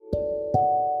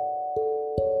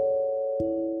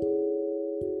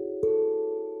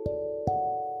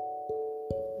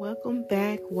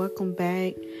Welcome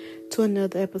back to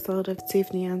another episode of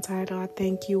Tiffany Untitled. I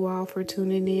thank you all for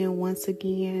tuning in once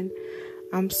again.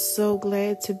 I'm so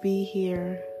glad to be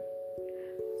here.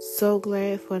 So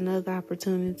glad for another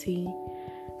opportunity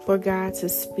for God to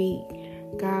speak,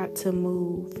 God to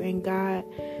move, and God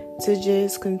to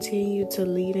just continue to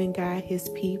lead and guide his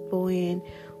people. And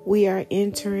we are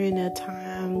entering a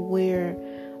time where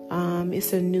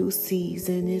it's a new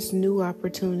season, it's new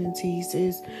opportunities,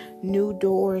 it's new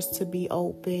doors to be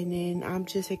open, and I'm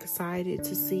just excited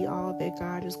to see all that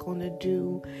God is going to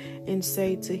do and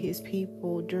say to his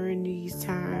people during these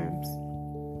times.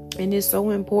 And it's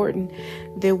so important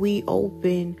that we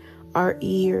open our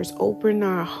ears, open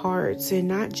our hearts, and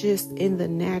not just in the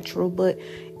natural, but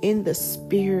in the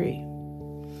spirit,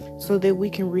 so that we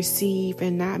can receive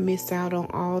and not miss out on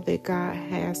all that God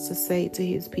has to say to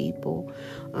his people.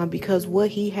 Because what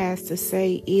he has to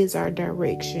say is our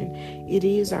direction. It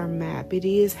is our map. It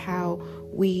is how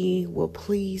we will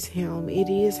please him. It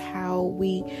is how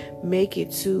we make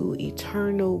it to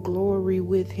eternal glory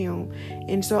with him.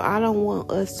 And so I don't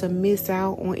want us to miss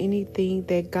out on anything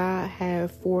that God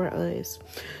has for us.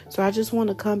 So I just want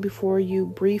to come before you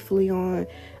briefly on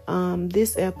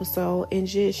this episode and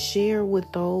just share with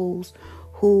those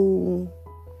who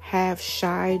have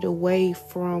shied away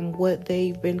from what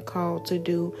they've been called to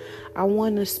do. I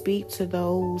want to speak to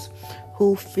those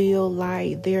who feel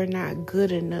like they're not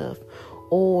good enough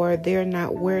or they're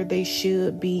not where they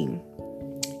should be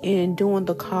in doing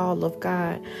the call of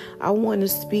God. I want to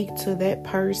speak to that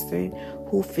person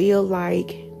who feel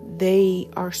like they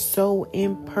are so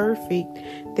imperfect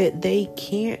that they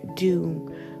can't do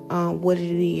what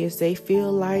it is. They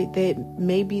feel like that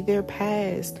maybe their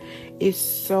past is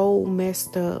so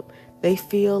messed up. They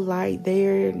feel like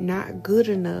they're not good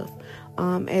enough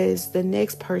as the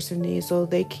next person is, or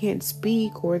they can't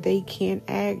speak, or they can't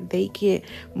act, they can't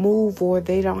move, or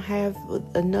they don't have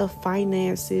enough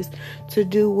finances to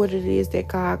do what it is that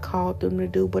God called them to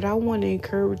do. But I want to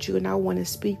encourage you, and I want to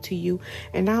speak to you,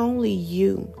 and not only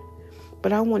you,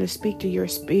 but I want to speak to your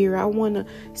spirit. I want to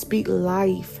speak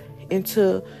life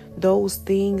into those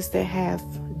things that have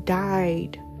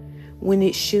died when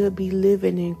it should be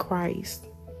living in Christ.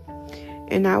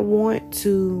 And I want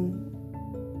to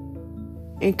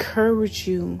encourage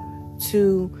you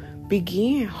to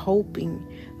begin hoping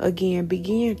again,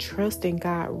 begin trusting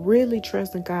God, really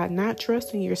trusting God, not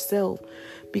trusting yourself,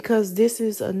 because this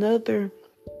is another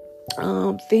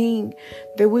thing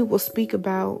that we will speak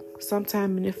about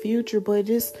sometime in the future, but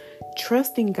it's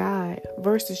trusting God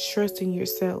versus trusting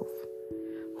yourself.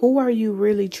 Who are you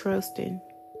really trusting?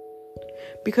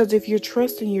 Because if you're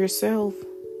trusting yourself,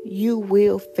 you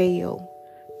will fail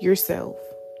yourself.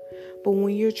 But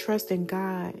when you're trusting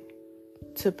God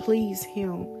to please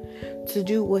him, to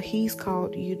do what he's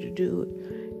called you to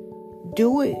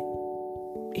do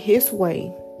it his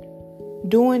way,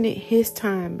 doing it his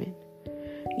timing,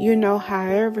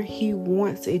 however he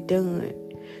wants it done,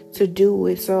 to do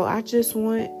it. So I just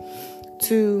want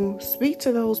to speak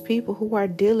to those people who are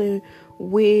dealing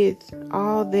with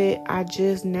all that I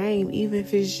just named, even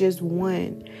if it's just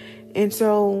one. And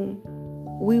so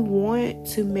we want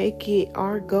to make it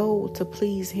our goal to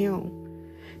please him.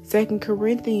 2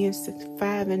 Corinthians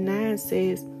 5:9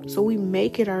 says, so we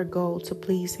make it our goal to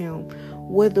please him,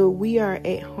 whether we are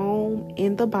at home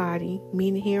in the body,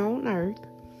 meaning here on earth,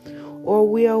 or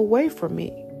we are away from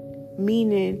it,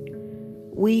 meaning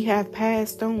we have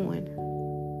passed on.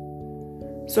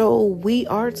 So we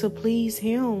are to please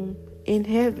him in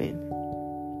heaven,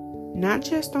 not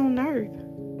just on earth.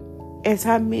 As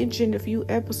I mentioned a few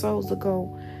episodes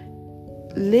ago,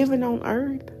 living on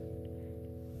earth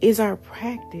is our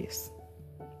practice.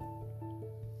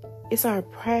 It's our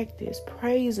practice.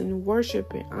 Praise and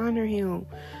worship and honor him.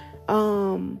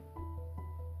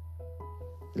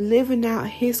 Living out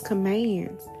his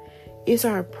commands. It's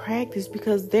our practice,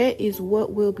 because that is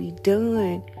what will be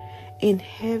done in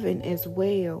heaven as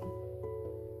well.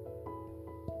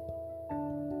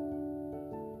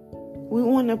 We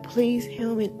want to please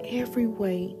him in every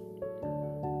way.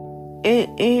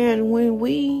 And when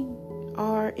we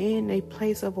are in a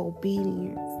place of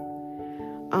obedience,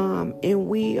 and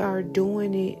we are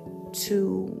doing it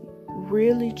to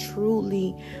really,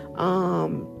 truly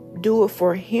do it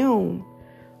for him,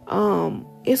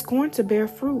 it's going to bear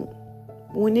fruit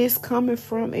when it's coming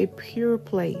from a pure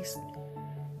place.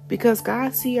 Because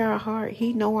God see our heart.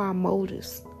 He know our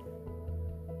motives.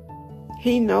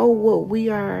 He know what we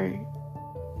are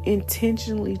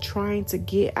intentionally trying to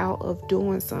get out of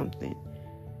doing something.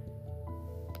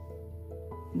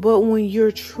 But when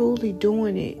you're truly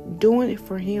doing it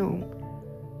for him,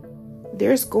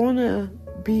 there's going to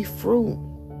be fruit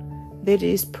that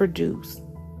is produced.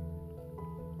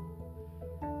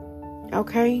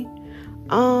 Okay?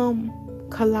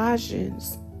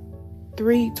 Colossians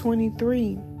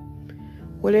 3:23.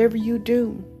 Whatever you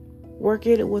do, work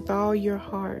at it with all your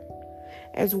heart,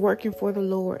 as working for the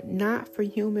Lord, not for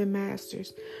human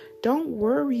masters. Don't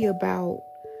worry about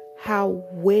how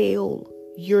well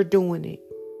you're doing it.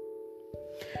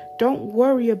 Don't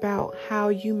worry about how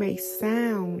you may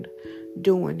sound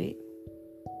doing it.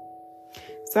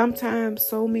 Sometimes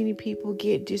so many people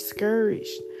get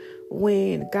discouraged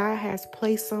when God has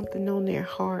placed something on their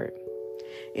heart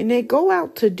and they go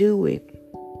out to do it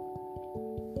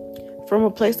from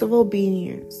a place of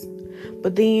obedience.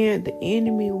 But then the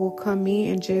enemy will come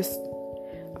in and just,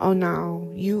 oh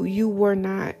no, you were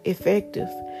not effective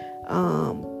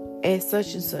at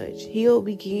such and such. He'll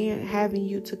begin having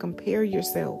you to compare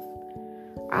yourself.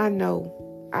 I know,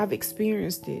 I've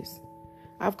experienced this.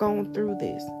 I've gone through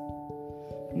this.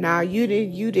 Now you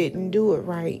didn't do it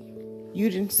right. You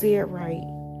didn't say it right.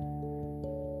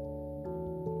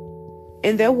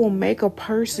 And that will make a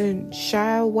person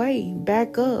shy away,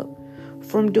 back up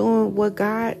from doing what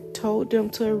God told them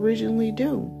to originally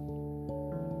do.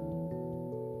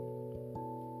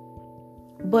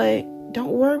 But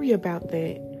don't worry about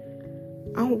that.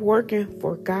 I'm working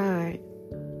for God,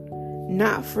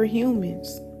 not for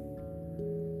humans.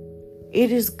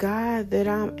 It is God that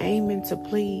I'm aiming to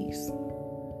please.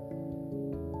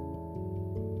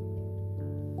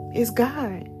 It's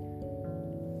God.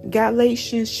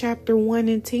 Galatians chapter 1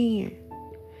 and 10.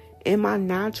 Am I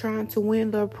not trying to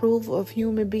win the approval of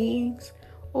human beings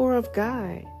or of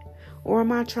God? Or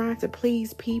am I trying to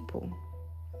please people?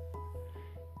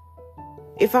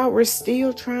 If I were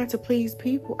still trying to please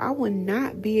people, I would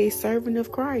not be a servant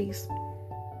of Christ.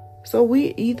 So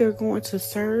we're either going to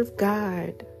serve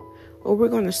God or we're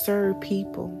going to serve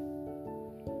people.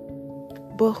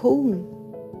 But who?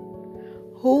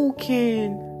 Who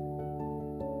can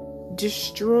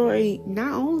destroy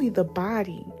not only the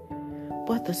body,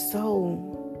 but the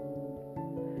soul?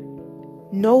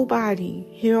 Nobody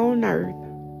here on earth,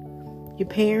 your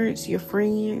parents, your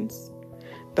friends,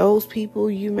 those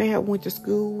people you may have went to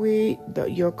school with,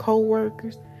 your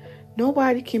co-workers,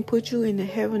 nobody can put you into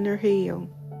heaven or hell.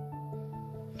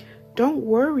 Don't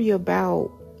worry about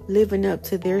living up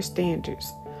to their standards.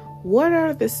 What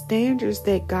are the standards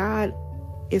that God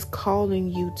is calling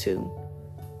you to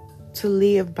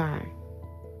live by?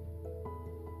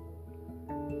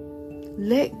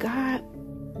 Let God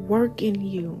work in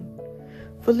you.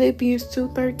 Philippians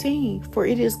 2:13. For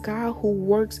it is God who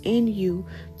works in you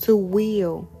to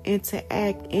will and to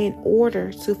act in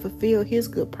order to fulfill his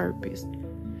good purpose.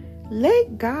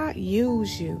 Let God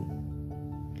use you.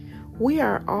 We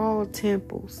are all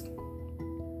temples.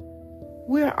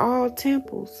 We're all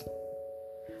temples.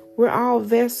 We're all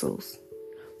vessels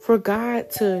for God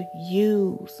to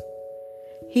use.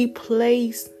 He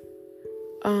placed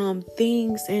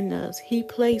things in us. He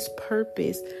placed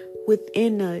purpose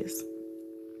within us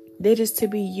that is to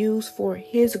be used for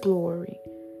his glory,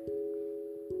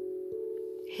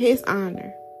 his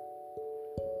honor.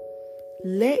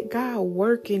 Let God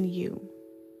work in you.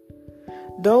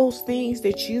 Those things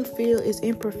that you feel is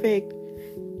imperfect,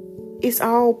 it's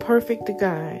all perfect to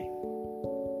God.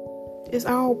 It's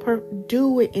all perfect.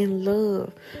 Do it in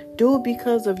love. Do it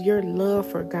because of your love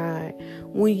for God.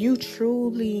 When you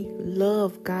truly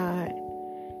love God,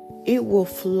 it will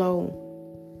flow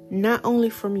not only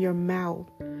from your mouth,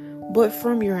 but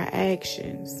from your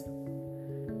actions.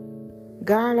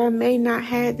 God, I may not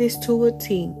have this to a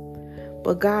T,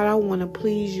 but God, I want to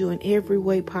please you in every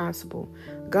way possible.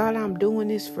 God, I'm doing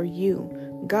this for you.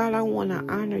 God, I want to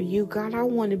honor you. God, I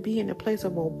want to be in a place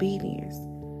of obedience.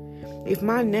 If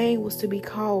my name was to be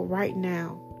called right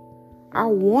now, I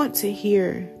want to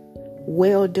hear,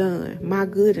 well done, my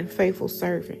good and faithful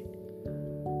servant.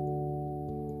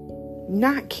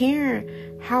 Not caring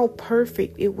how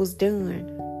perfect it was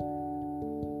done.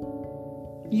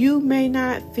 You may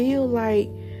not feel like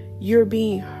you're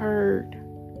being heard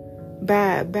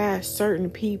by certain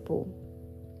people.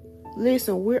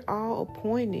 Listen, we're all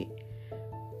appointed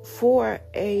for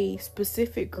a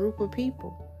specific group of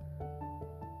people.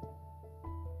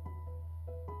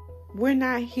 We're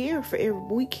not here for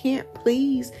we can't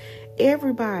please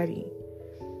everybody.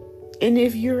 And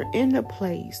if you're in a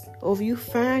place, or if you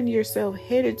find yourself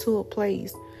headed to a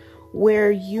place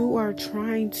where you are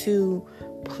trying to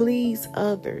please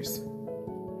others,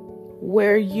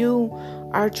 where you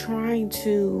are trying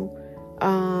to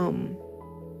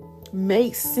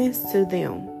make sense to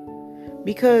them,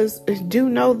 because do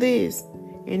know this,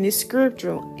 and it's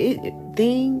scriptural,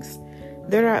 things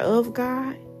that are of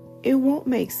God, it won't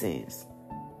make sense.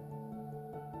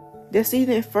 That's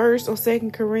either in 1st or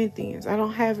 2nd Corinthians. I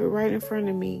don't have it right in front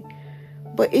of me.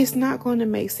 But it's not going to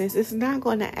make sense. It's not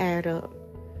going to add up.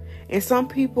 And some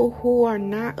people who are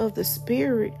not of the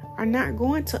Spirit are not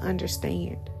going to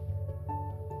understand.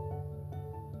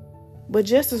 But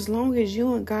just as long as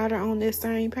you and God are on that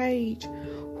same page,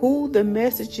 who the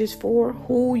message is for,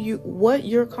 what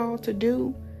you're called to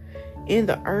do in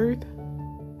the earth,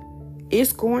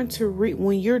 it's going to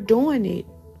when you're doing it,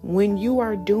 when you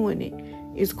are doing it,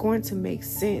 it's going to make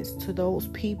sense to those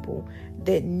people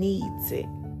that needs it.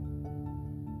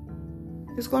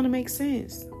 It's going to make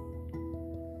sense.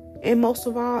 And most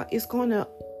of all, it's going to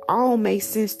all make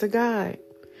sense to God.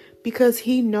 Because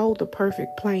He know the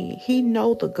perfect plan. He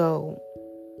know the goal.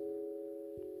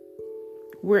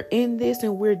 We're in this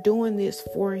and we're doing this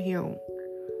for Him.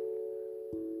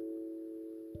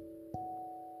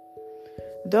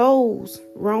 Those,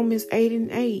 Romans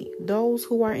 8:8, those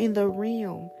who are in the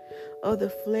realm of the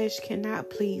flesh cannot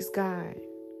please God.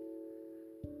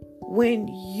 When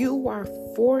you are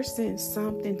forcing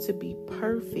something to be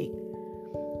perfect,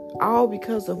 all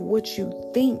because of what you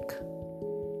think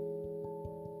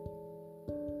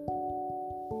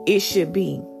it should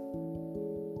be,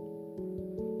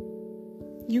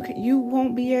 you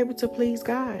won't be able to please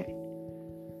God.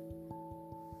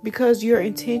 Because your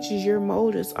intentions, your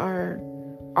motives are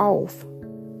off.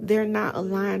 They're not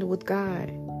aligned with God.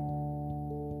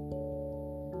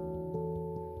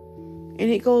 And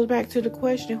it goes back to the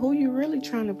question, who you really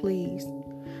trying to please?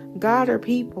 God or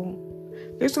people?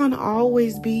 There's going to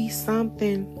always be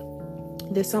something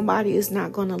that somebody is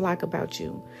not going to like about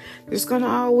you. There's going to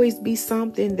always be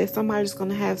something that somebody's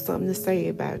going to have something to say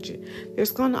about you.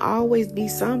 There's going to always be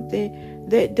something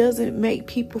that doesn't make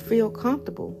people feel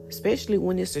comfortable, especially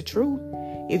when it's the truth.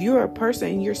 If you're a person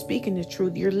and you're speaking the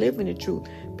truth, you're living the truth,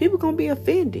 people are going to be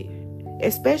offended,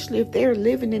 especially if they're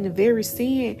living in the very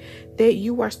sin that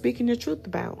you are speaking the truth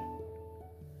about.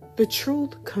 The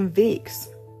truth convicts,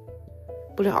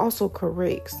 but it also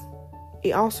corrects.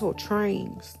 It also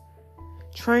trains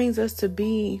us to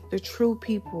be the true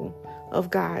people of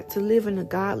God, to live in the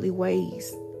godly ways,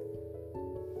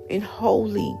 in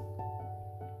holiness.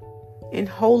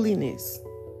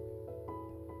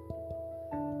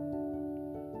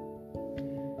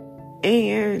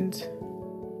 And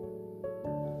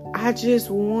I just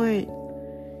want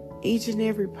each and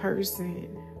every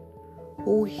person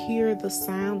who hear the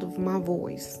sound of my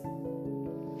voice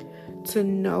to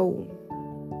know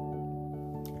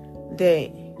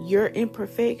that your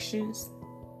imperfections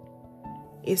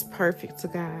is perfect to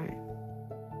God.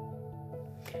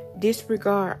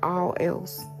 Disregard all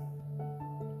else.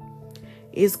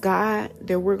 It's God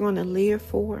that we're going to live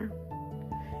for.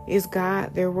 It's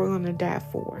God that we're going to die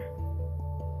for.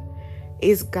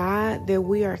 It's God that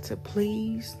we are to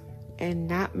please and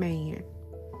not man.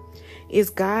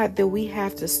 It's God that we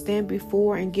have to stand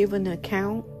before and give an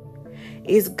account.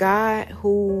 It's God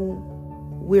who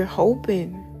we're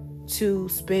hoping to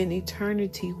spend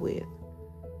eternity with.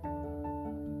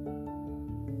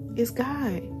 It's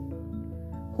God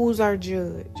who's our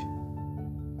judge.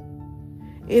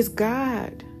 It's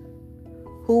God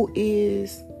who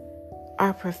is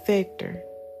our perfecter.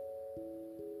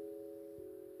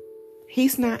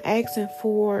 He's not asking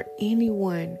for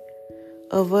anyone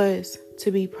of us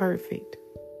to be perfect.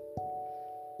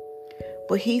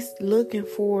 But He's looking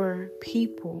for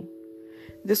people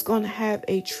that's going to have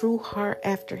a true heart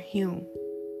after Him.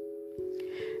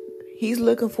 He's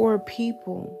looking for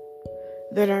people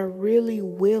that are really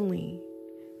willing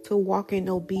to walk in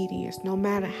obedience, no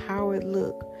matter how it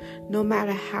look, no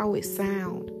matter how it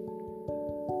sound,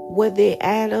 whether it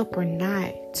add up or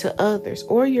not to others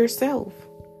or yourself.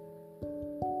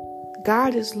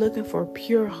 God is looking for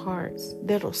pure hearts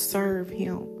that'll serve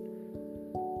Him.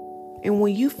 And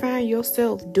when you find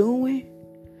yourself doing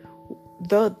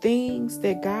the things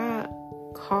that God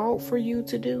called for you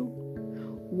to do,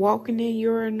 walking in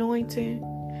your anointing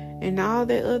and all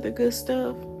that other good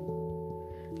stuff,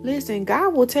 listen,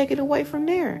 God will take it away from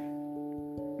there.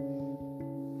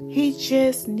 He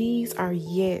just needs our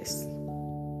yes.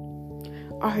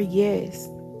 Our yes.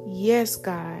 Yes,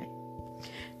 God.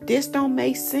 This don't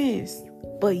make sense,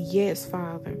 but yes,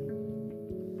 Father.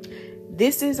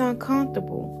 This is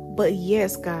uncomfortable, but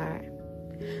yes, God.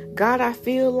 God, I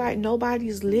feel like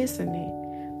nobody's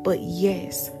listening, but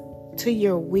yes to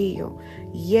your will.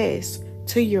 Yes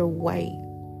to your way.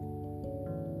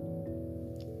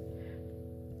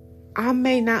 I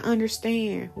may not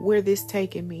understand where this is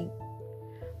taking me,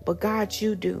 but God,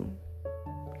 you do.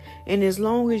 And as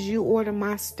long as you order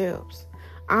my steps,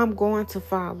 I'm going to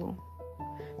follow.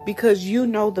 Because you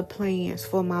know the plans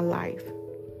for my life.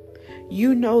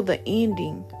 You know the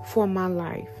ending for my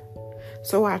life.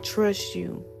 So I trust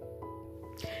you.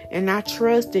 And I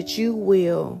trust that you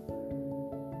will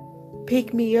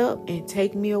pick me up and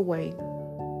take me away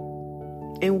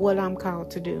in what I'm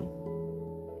called to do.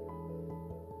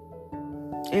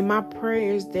 And my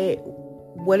prayer is that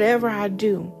whatever I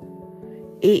do,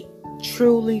 it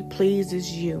truly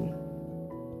pleases you.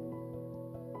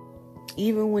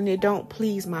 Even when it don't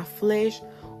please my flesh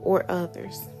or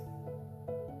others.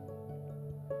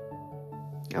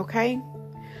 Okay?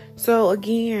 So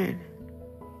again,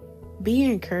 be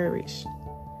encouraged.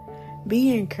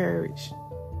 Be encouraged.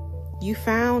 You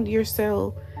found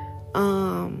yourself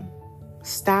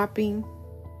stopping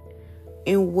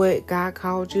in what God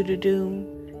called you to do.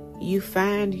 You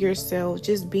find yourself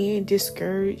just being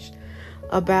discouraged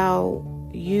about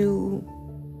you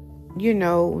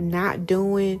not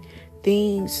doing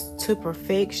things to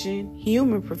perfection,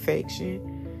 human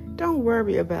perfection. Don't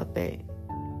worry about that.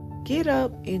 Get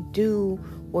up and do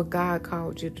what God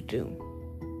called you to do.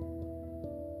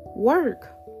 Work.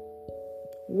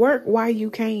 Work while you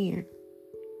can.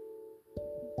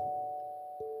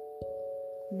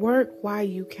 Work while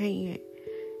you can.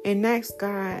 And ask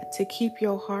God to keep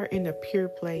your heart in a pure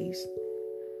place.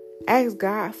 Ask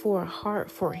God for a heart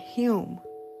for Him.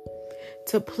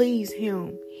 To please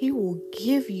Him. He will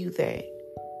give you that.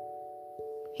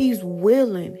 He's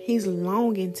willing. He's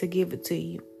longing to give it to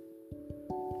you.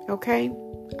 Okay?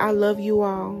 I love you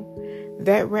all.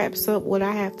 That wraps up what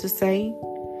I have to say.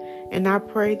 And I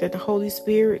pray that the Holy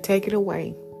Spirit take it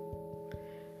away.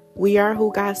 We are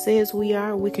who God says we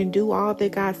are. We can do all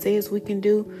that God says we can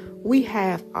do. We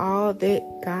have all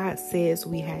that God says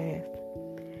we have.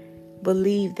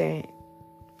 Believe that.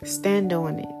 Stand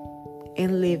on it.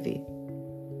 And live it.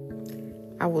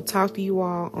 I will talk to you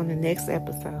all on the next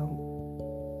episode.